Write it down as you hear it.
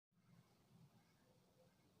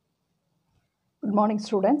Good morning,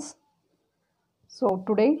 students. So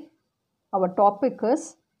today our topic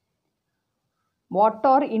is what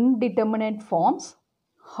are indeterminate forms,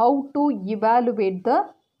 how to evaluate the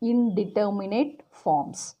indeterminate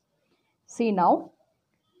forms. See now,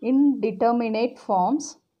 indeterminate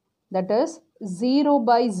forms, that is 0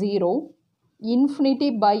 by 0, infinity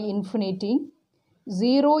by infinity,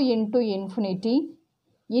 0 into infinity,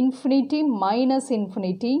 infinity minus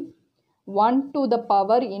infinity, 1 to the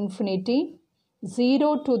power infinity,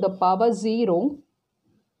 0 to the power 0,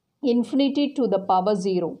 infinity to the power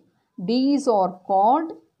 0. These are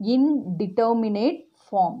called indeterminate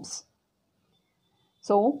forms.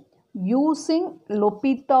 So, using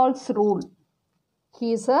L'Hopital's rule,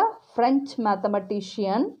 he is a French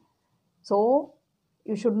mathematician. So,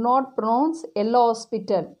 you should not pronounce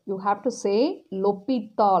L'Hospital. You have to say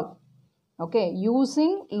L'Hopital. Okay,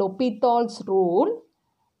 using L'Hopital's rule,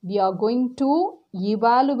 we are going to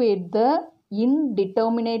evaluate the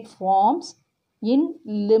indeterminate forms in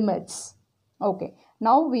limits. Okay,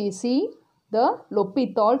 now we see the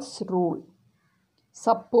L'Hopital's rule.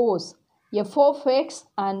 Suppose f of x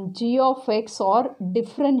and g of x are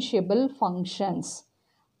differentiable functions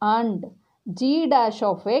and g dash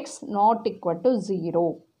of x not equal to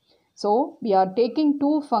 0. So, we are taking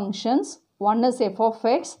two functions. One is f of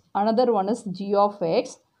x, another one is g of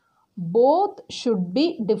x. Both should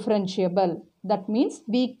be differentiable. That means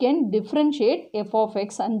we can differentiate f of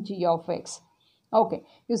x and g of x. Okay,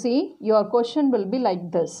 you see, your question will be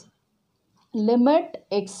like this. Limit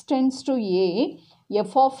x tends to a,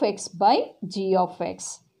 f of x by g of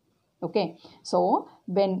x. Okay, so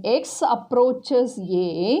when x approaches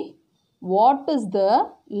a, what is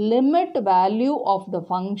the limit value of the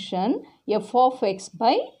function f of x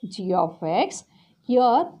by g of x?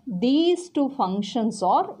 Here, these two functions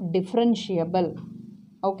are differentiable.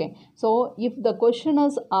 Okay, so if the question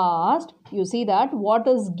is asked, you see that what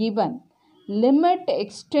is given? Limit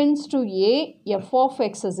x tends to a, f of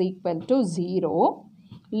x is equal to 0.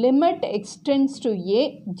 Limit x tends to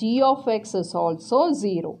a, g of x is also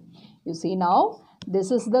 0. You see now,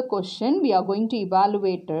 this is the question. We are going to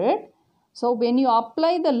evaluate it. So, when you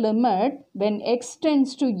apply the limit, when x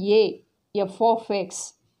tends to a, f of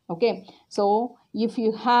x, okay. So, if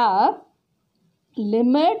you have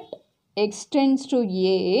limit x tends to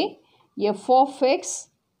a, f of x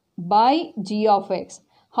by g of x,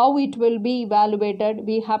 how it will be evaluated?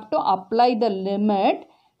 We have to apply the limit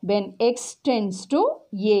when x tends to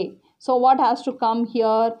a. So, what has to come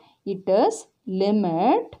here? It is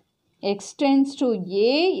limit x tends to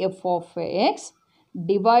a, f of x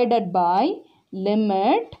divided by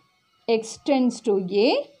limit x tends to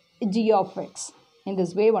a, g of x. In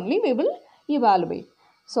this way only we will evaluate.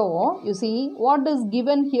 So, you see what is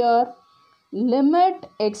given here? Limit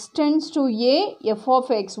x tends to a, f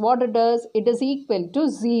of x, what it is? It is equal to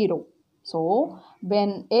 0. So,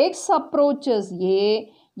 when x approaches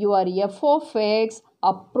a, your f of x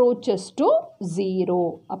approaches to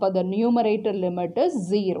 0. Upon the numerator limit is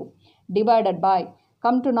 0 divided by,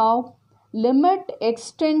 come to now, limit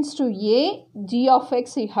x tends to a, g of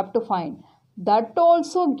x you have to find. That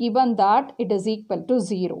also given that it is equal to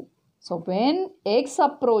 0. So, when x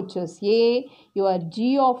approaches a, your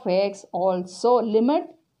g of x also, limit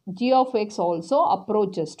g of x also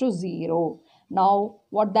approaches to 0. Now,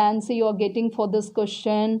 what the answer you are getting for this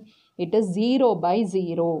question? It is 0 by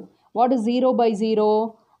 0. What is 0 by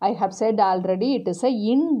 0? I have said already, it is a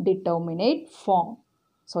indeterminate form.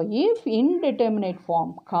 So, if indeterminate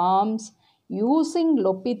form comes using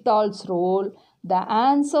L'Hopital's rule, the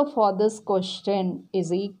answer for this question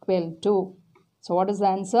is equal to, so what is the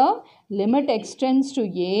answer? Limit x tends to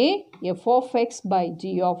a, f of x by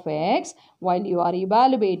g of x. While you are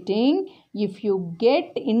evaluating, if you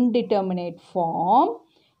get indeterminate form,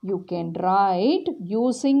 you can write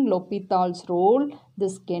using L'Hopital's rule.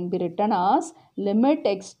 This can be written as limit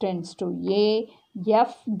x tends to a,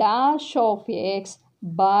 f dash of x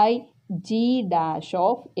by g dash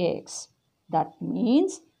of x. That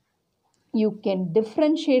means you can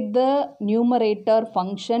differentiate the numerator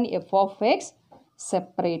function f of x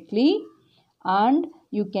separately and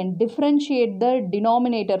you can differentiate the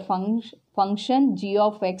denominator function g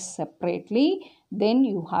of x separately. Then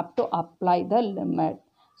you have to apply the limit.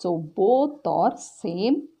 So, both are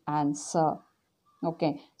same answer.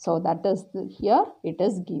 Okay, so that is here it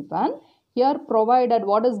is given. Here provided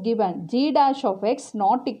what is given? G dash of x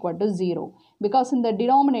not equal to 0. Because in the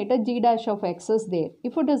denominator g dash of x is there.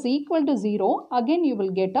 If it is equal to 0, again you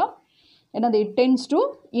will get a, it tends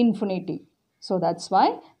to infinity. So, that's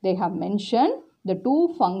why they have mentioned the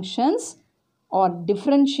two functions are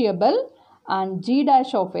differentiable and g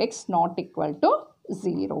dash of x not equal to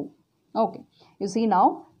 0. Okay, you see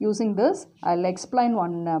now using this I'll explain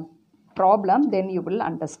one problem, then you will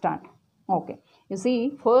understand. Okay, you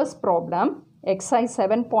see first problem, exercise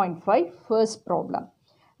 7.5, first problem.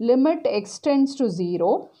 Limit x tends to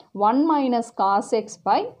 0, 1 minus cos x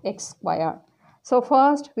by x squared. So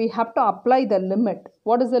first we have to apply the limit.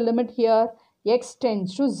 What is the limit here? X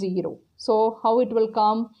tends to 0. So how it will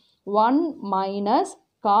come? 1 minus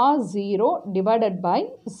cos 0 divided by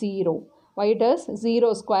 0. Why it is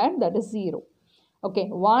 0 squared, that is 0. Okay,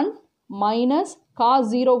 1 minus cos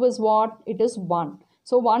 0 is what? It is 1.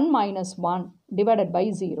 So 1 minus 1 divided by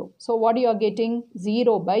 0. So what you are getting?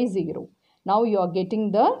 0 by 0. Now you are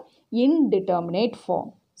getting the indeterminate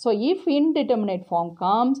form. So if indeterminate form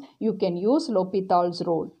comes, you can use L'Hopital's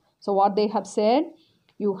rule. So what they have said,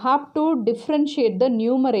 you have to differentiate the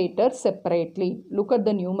numerator separately. Look at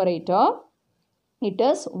the numerator. It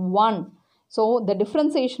is 1. So the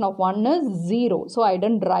differentiation of 1 is 0. So I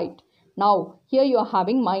didn't write. Now here you are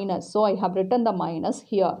having minus. So I have written the minus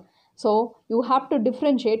here. So you have to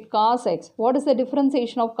differentiate cos x. What is the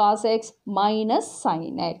differentiation of cos x? Minus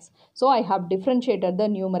sin x. So I have differentiated the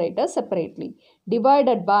numerator separately.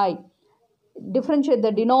 Divided by, differentiate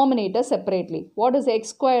the denominator separately. What is x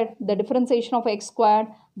squared? The differentiation of x squared,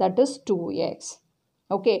 that is 2x.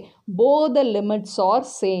 Okay, both the limits are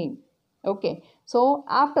same. Okay, so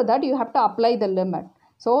after that you have to apply the limit.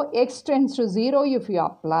 So x tends to 0 if you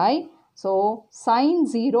apply. So sin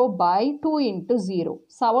 0 by 2 into 0.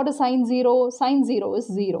 So what is sin 0? Sin 0 is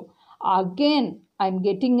 0. Again, I am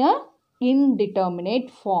getting a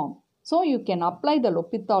indeterminate form. So you can apply the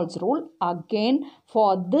L'Hopital's rule again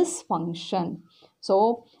for this function.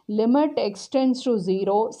 So limit x tends to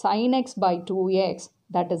 0, sin x by 2x,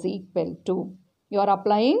 that is equal to. You are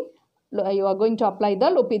going to apply the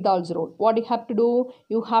L'Hopital's rule. What you have to do?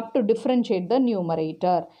 You have to differentiate the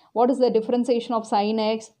numerator. What is the differentiation of sin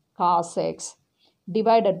x? Cos x.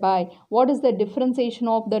 Divided by, what is the differentiation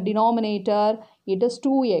of the denominator? It is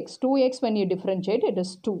 2x. 2x when you differentiate, it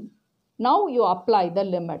is 2. Now you apply the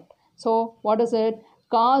limit. So what is it?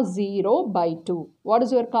 Cos 0 by 2. What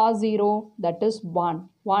is your cos 0? That is 1.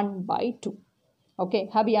 1 by 2. Okay,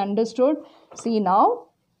 have you understood? See now,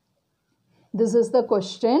 this is the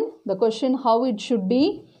question. The question how it should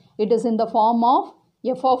be? It is in the form of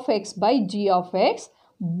f of x by g of x.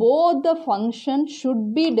 Both the functions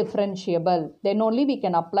should be differentiable. Then only we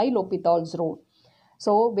can apply L'Hopital's rule.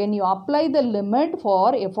 So when you apply the limit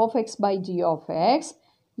for f of x by g of x,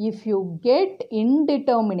 if you get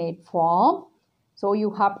indeterminate form, so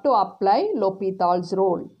you have to apply L'Hopital's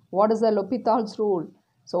rule. What is the L'Hopital's rule?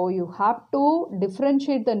 So you have to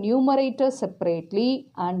differentiate the numerator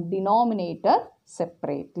separately and denominator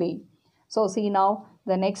separately. So see now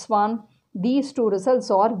the next one. These two results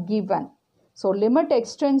are given. So limit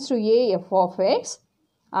x tends to a f of x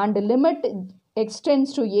and limit x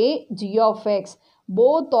tends to a g of x.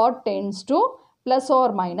 Both are tends to plus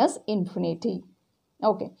or minus infinity.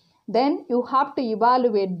 Okay. Then you have to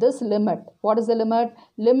evaluate this limit. What is the limit?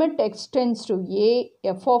 Limit x tends to a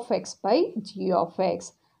f of x by g of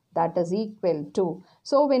x. That is equal to.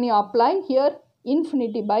 So when you apply here,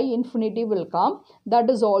 infinity by infinity will come. That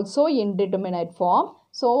is also indeterminate form.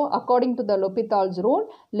 So according to the L'Hopital's rule,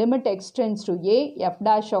 limit x tends to a f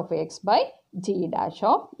dash of x by g dash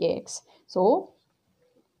of x. So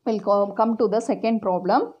we'll come to the second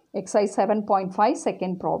problem. Exercise 7.5,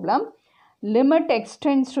 second problem. Limit x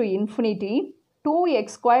tends to infinity, 2x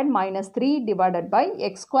squared minus 3 divided by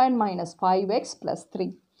x squared minus 5x plus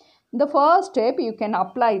 3. In the first step, you can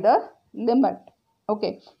apply the limit.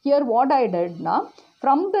 Okay, here what I did now,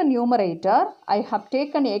 from the numerator, I have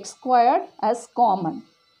taken x squared as common.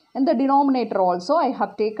 And the denominator also, I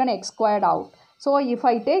have taken x squared out. So if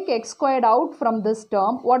I take x squared out from this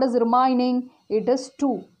term, what is remaining? It is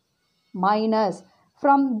 2 minus.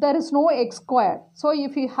 From there is no x squared. So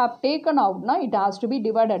if you have taken out now, it has to be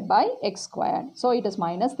divided by x squared. So it is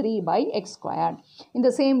minus 3 by x squared. In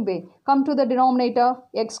the same way, come to the denominator.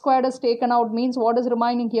 X squared is taken out means what is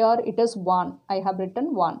remaining here? It is 1. I have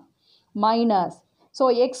written 1 minus. So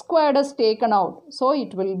x squared is taken out. So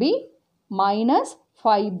it will be minus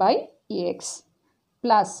 5 by x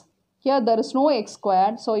plus. Here there is no x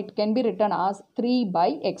squared. So it can be written as 3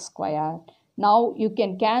 by x squared. Now you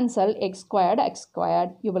can cancel x squared,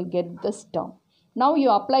 you will get this term. Now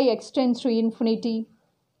you apply x tends to infinity.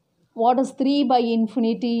 What is 3 by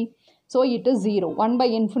infinity? So it is 0. 1 by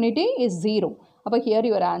infinity is 0. But here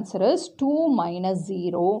your answer is 2 minus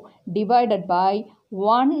 0 divided by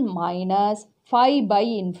 1 minus 5 by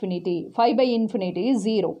infinity. 5 by infinity is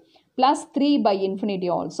 0. Plus 3 by infinity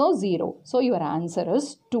also 0. So your answer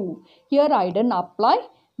is 2. Here I didn't apply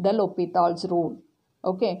the L'Hopital's rule.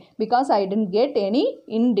 Okay, because I didn't get any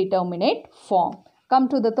indeterminate form. Come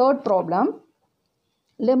to the third problem.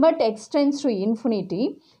 Limit x tends to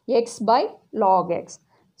infinity x by log x.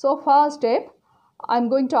 So first step, I am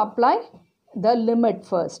going to apply the limit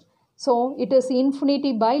first. So it is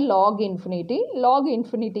infinity by log infinity. Log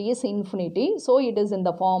infinity is infinity. So it is in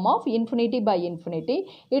the form of infinity by infinity.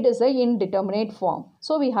 It is an indeterminate form.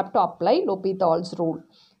 So we have to apply L'Hopital's rule.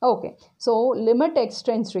 Okay. So limit x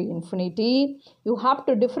tends to infinity. You have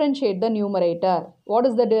to differentiate the numerator. What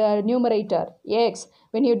is the numerator? X.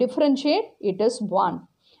 When you differentiate, it is 1.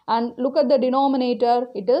 And look at the denominator.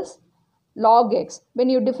 It is log x. When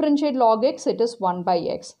you differentiate log x, it is 1 by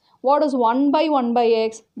x. What is 1 by 1 by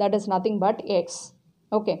x? That is nothing but x.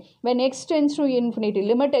 Okay. When x tends to infinity,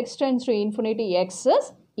 limit x tends to infinity, x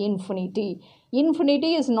is infinity.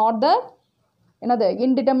 Infinity is not the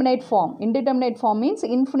indeterminate form. Indeterminate form means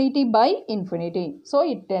infinity by infinity. So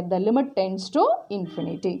the limit tends to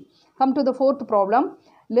infinity. Come to the fourth problem.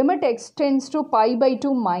 Limit x tends to pi by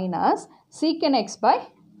 2 minus secant x by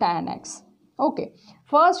tan x. Okay.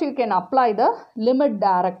 First you can apply the limit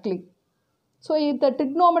directly. So if the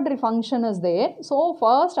trigonometry function is there, so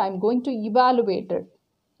first I am going to evaluate it.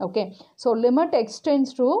 Okay. So limit x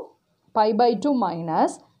tends to pi by 2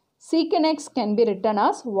 minus secant x can be written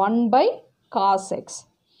as 1 by cos x.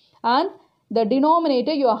 And the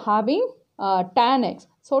denominator you are having tan x.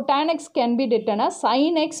 So tan x can be written as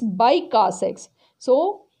sin x by cos x.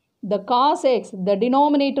 So the cos x, the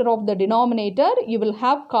denominator of the denominator, you will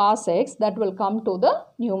have cos x that will come to the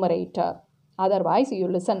numerator. Otherwise, you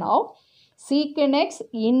listen now. Secant x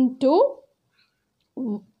into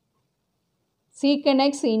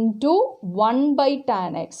 1 by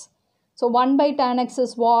tan x. So 1 by tan x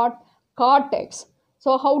is what? Cot x.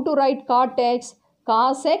 So how to write cot x?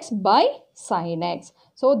 Cos x by sin x.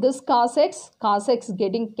 So this cos x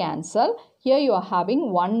getting cancelled. Here you are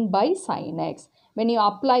having 1 by sin x. When you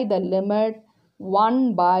apply the limit,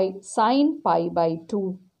 1 by sin pi by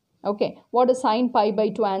 2. Okay, what is sin pi by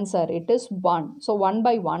 2 answer? It is 1. So 1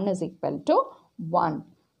 by 1 is equal to 1.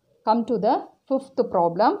 Come to the fifth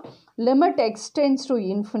problem. Limit x tends to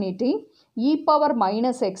infinity, e power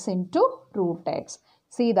minus x into root x.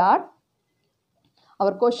 See that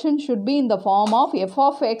our question should be in the form of f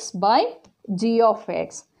of x by g of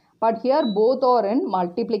x. But here both are in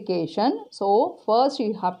multiplication. So first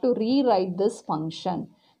you have to rewrite this function.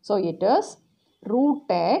 So it is root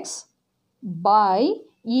x by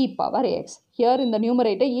e power x. Here in the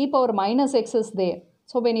numerator e power minus x is there.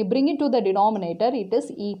 So when you bring it to the denominator, it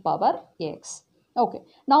is e power x. Okay.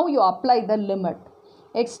 Now you apply the limit.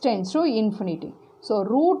 X tends to infinity. So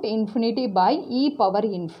root infinity by e power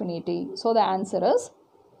infinity. So the answer is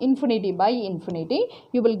infinity by infinity.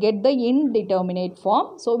 You will get the indeterminate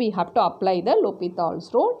form. So we have to apply the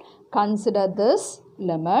L'Hopital's rule. Consider this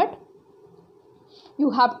limit. You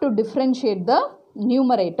have to differentiate the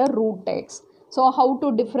numerator root x. So how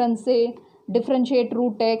to differentiate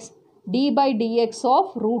root x? D by dx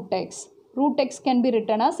of root x. Root x can be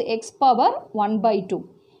written as x power 1 by 2.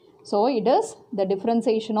 So it is the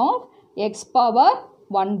differentiation of x power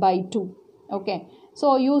 1 by 2. Okay.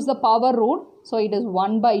 So use the power rule. So it is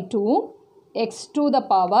 1 by 2 x to the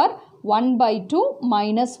power 1 by 2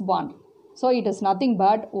 minus 1. So it is nothing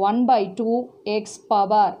but 1 by 2 x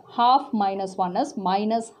power half minus 1 is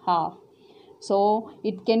minus half. So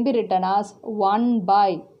it can be written as 1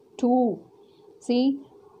 by 2. See,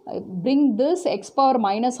 bring this x power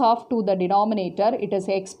minus half to the denominator. It is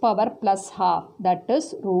x power plus half, that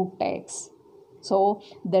is root x. So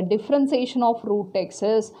the differentiation of root x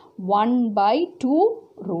is 1 by 2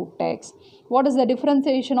 root x. What is the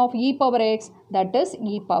differentiation of e power x? That is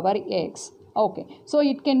e power x. Okay. So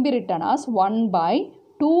it can be written as 1 by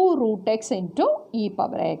 2 root x into e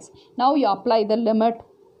power x. Now you apply the limit.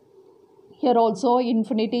 Here also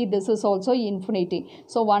infinity, this is also infinity.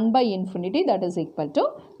 So 1 by infinity, that is equal to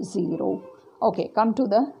 0. Okay, come to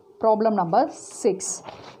the problem number 6.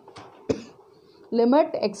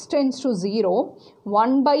 Limit x tends to 0,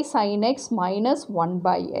 1 by sin x minus 1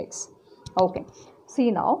 by x. Okay, see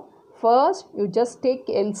now, first you just take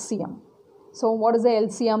LCM. So what is the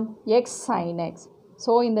LCM? X sin x.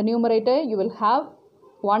 So in the numerator, you will have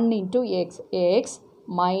 1 into x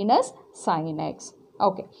minus sin x.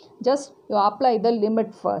 Okay, just you apply the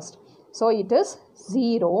limit first. So it is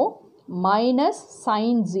 0 minus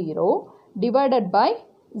sin 0 divided by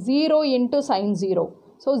 0 into sin 0.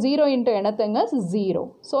 So 0 into anything is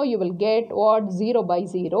 0. So you will get what? 0 by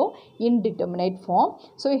 0 indeterminate form.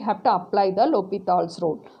 So you have to apply the L'Hopital's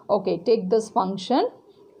rule. Okay, take this function.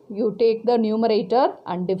 You take the numerator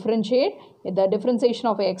and differentiate. The differentiation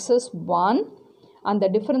of x is 1. and the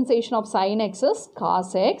differentiation of sin x is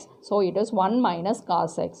cos x. So it is 1 minus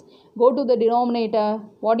cos x. Go to the denominator.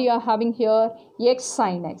 What you are having here? X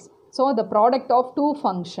sin x. So the product of two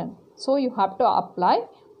functions. So you have to apply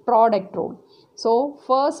product rule. So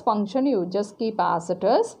first function you just keep as it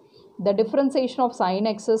is. The differentiation of sin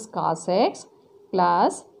x is cos x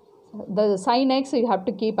plus the sin x you have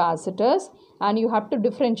to keep as it is, and you have to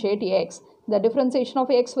differentiate x. The differentiation of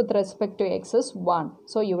x with respect to x is 1.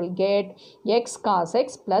 So you will get x cos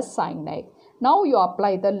x plus sin x. Now you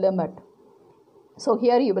apply the limit. So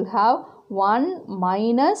here you will have 1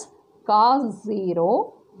 minus cos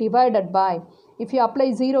 0 divided by, if you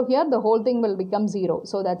apply 0 here, the whole thing will become 0.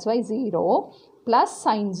 So that's why 0 plus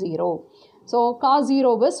sin 0. So cos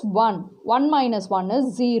 0 is 1. 1 minus 1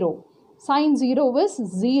 is 0. Sin 0 is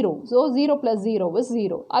 0. So 0 plus 0 is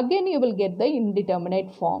 0. Again you will get the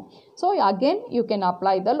indeterminate form. So again you can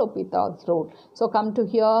apply the L'Hopital's rule. So come to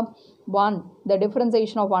here 1. The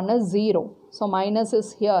differentiation of 1 is 0. So minus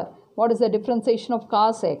is here. What is the differentiation of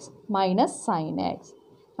cos x? Minus sin x.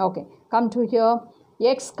 Okay. Come to here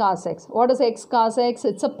x cos x. What is x cos x?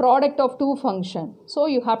 It's a product of two functions. So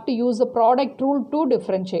you have to use the product rule to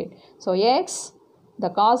differentiate. So x, the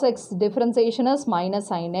cos x differentiation is minus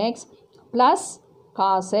sin x plus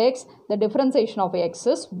cos x, the differentiation of x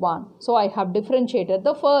is 1. So I have differentiated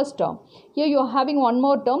the first term. Here you are having one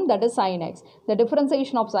more term, that is sin x. The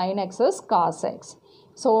differentiation of sin x is cos x.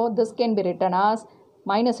 So this can be written as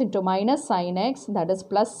minus into minus sin x, that is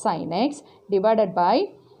plus sin x, divided by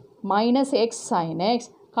minus x sin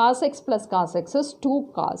x. Cos x plus cos x is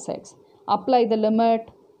 2 cos x. Apply the limit.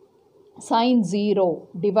 Sin 0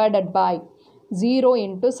 divided by 0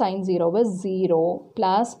 into sin 0 is 0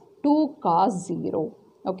 plus 2 cos 0.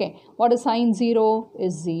 Okay, what is sin 0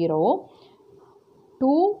 is 0.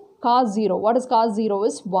 2 cos 0. What is cos 0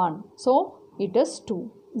 is 1. So it is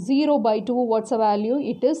 2. 0 by 2, what's the value?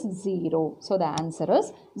 It is 0. So the answer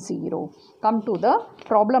is 0. Come to the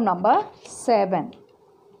problem number 7.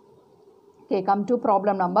 Okay, come to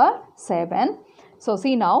problem number 7. So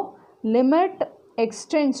see now, limit x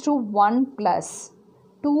tends to 1 plus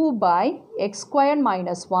 2 by x squared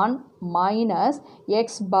minus 1 minus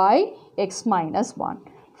x by x minus 1.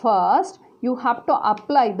 First, you have to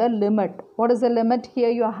apply the limit. What is the limit here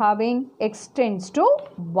you are having? X tends to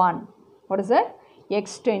 1. What is it?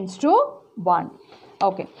 X tends to 1.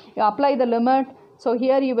 Okay, you apply the limit. So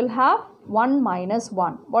here you will have 1 minus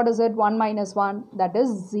 1. What is it? 1 minus 1, that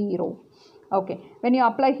is 0. Okay, when you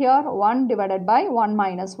apply here 1 divided by 1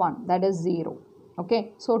 minus 1, that is 0.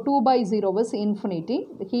 Okay, so 2 by 0 is infinity.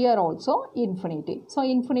 Here also infinity. So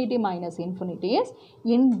infinity minus infinity is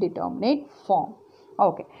indeterminate form.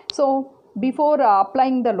 Okay, so before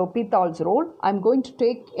applying the L'Hopital's rule, I am going to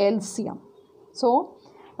take LCM. So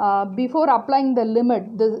before applying the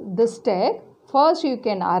limit, this step, first you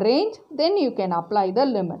can arrange, then you can apply the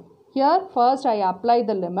limit. Here first I apply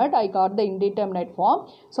the limit, I got the indeterminate form.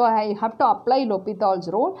 So I have to apply L'Hopital's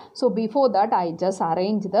rule. So before that I just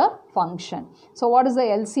arrange the function. So what is the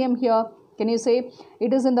LCM here? Can you say?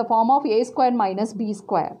 It is in the form of a square minus b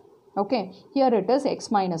square. Okay, here it is x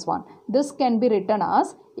minus 1. This can be written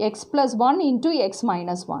as x plus 1 into x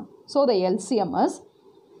minus 1. So the LCM is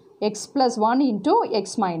x plus 1 into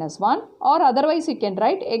x minus 1, or otherwise you can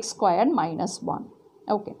write x squared minus 1.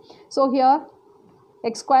 Okay, so here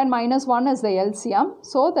x squared minus 1 is the LCM.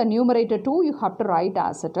 So the numerator 2 you have to write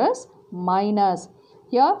as it is, minus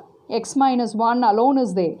here x minus 1 alone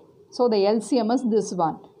is there. So the LCM is this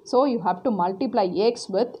one. So you have to multiply x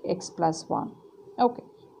with x plus 1. Okay.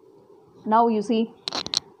 Now you see,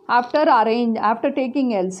 after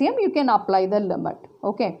taking LCM you can apply the limit.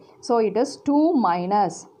 Okay. So it is 2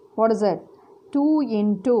 minus, what is it? 2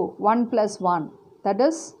 into 1 plus 1. That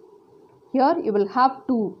is, here you will have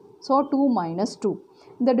 2. So 2 minus 2.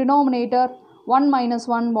 In the denominator, 1 minus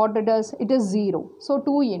 1, what it is? It is 0. So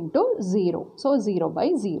 2 into 0. So 0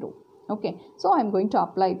 by 0. Okay. So I am going to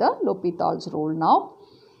apply the L'Hopital's rule now.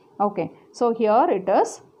 Okay. So here it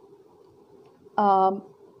is.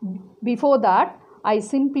 Before that, I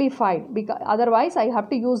simplified, because otherwise I have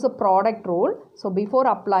to use the product rule. So before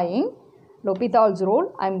applying L'Hopital's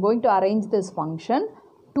rule, I am going to arrange this function.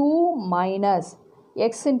 2 minus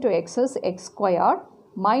x into x is x squared,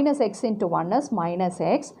 minus x into 1 is minus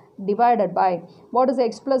x, divided by, what is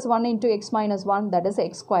x plus 1 into x minus 1? That is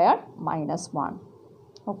x squared minus 1.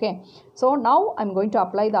 Okay. So now I am going to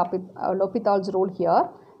apply the L'Hopital's rule here.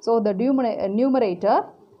 So the numerator,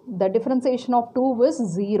 the differentiation of 2 is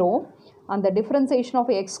 0, and the differentiation of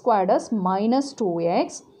x squared is minus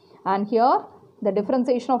 2x, and here the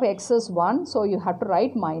differentiation of x is 1, so you have to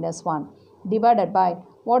write minus 1, divided by,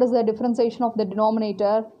 what is the differentiation of the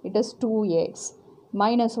denominator? It is 2x.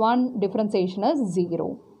 minus 1 differentiation is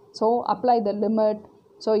 0. So apply the limit.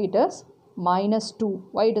 So it is minus 2.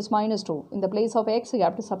 Why it is minus 2? In the place of x you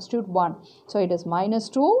have to substitute 1. So it is minus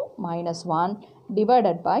 2 minus 1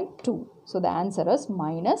 divided by 2. So the answer is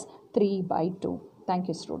minus 3 by 2. Thank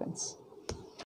you, students.